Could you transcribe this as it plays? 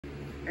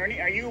Ernie,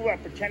 are you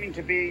pretending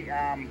to be,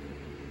 I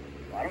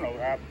don't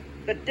know,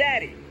 the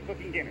daddy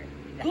cooking dinner?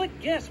 Good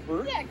guess,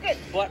 Bert. Yeah, good.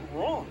 But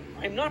wrong.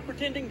 I'm not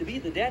pretending to be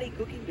the daddy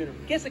cooking dinner.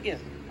 Guess again.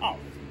 Oh,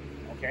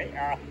 okay.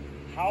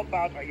 How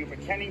about are you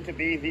pretending to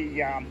be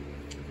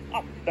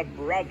the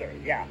brother?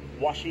 Yeah,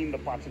 washing the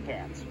pots and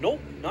pans.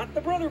 Nope, not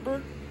the brother,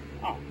 Bert.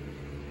 Oh,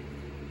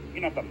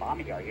 you're not the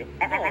mommy, are you?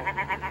 No,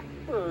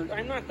 Bert,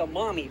 I'm not the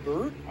mommy,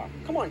 Bert. Oh.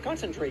 Come on,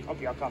 concentrate.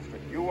 Okay, I'll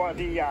concentrate. You are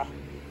the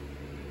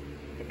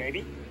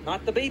baby?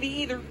 Not the baby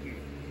either.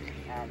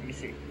 Let me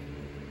see.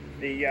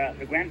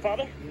 The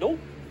grandfather? Nope.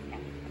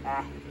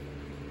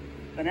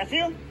 The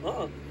nephew?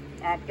 Uh-uh.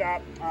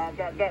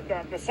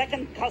 The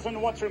second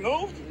cousin once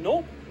removed?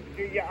 Nope.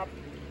 Okay,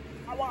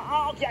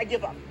 I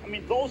give up. I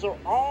mean, those are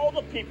all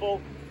the people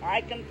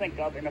I can think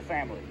of in a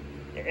family.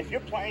 If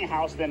you're playing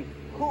house, then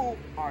who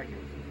are you?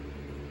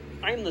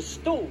 I'm the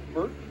stove,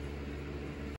 Bert.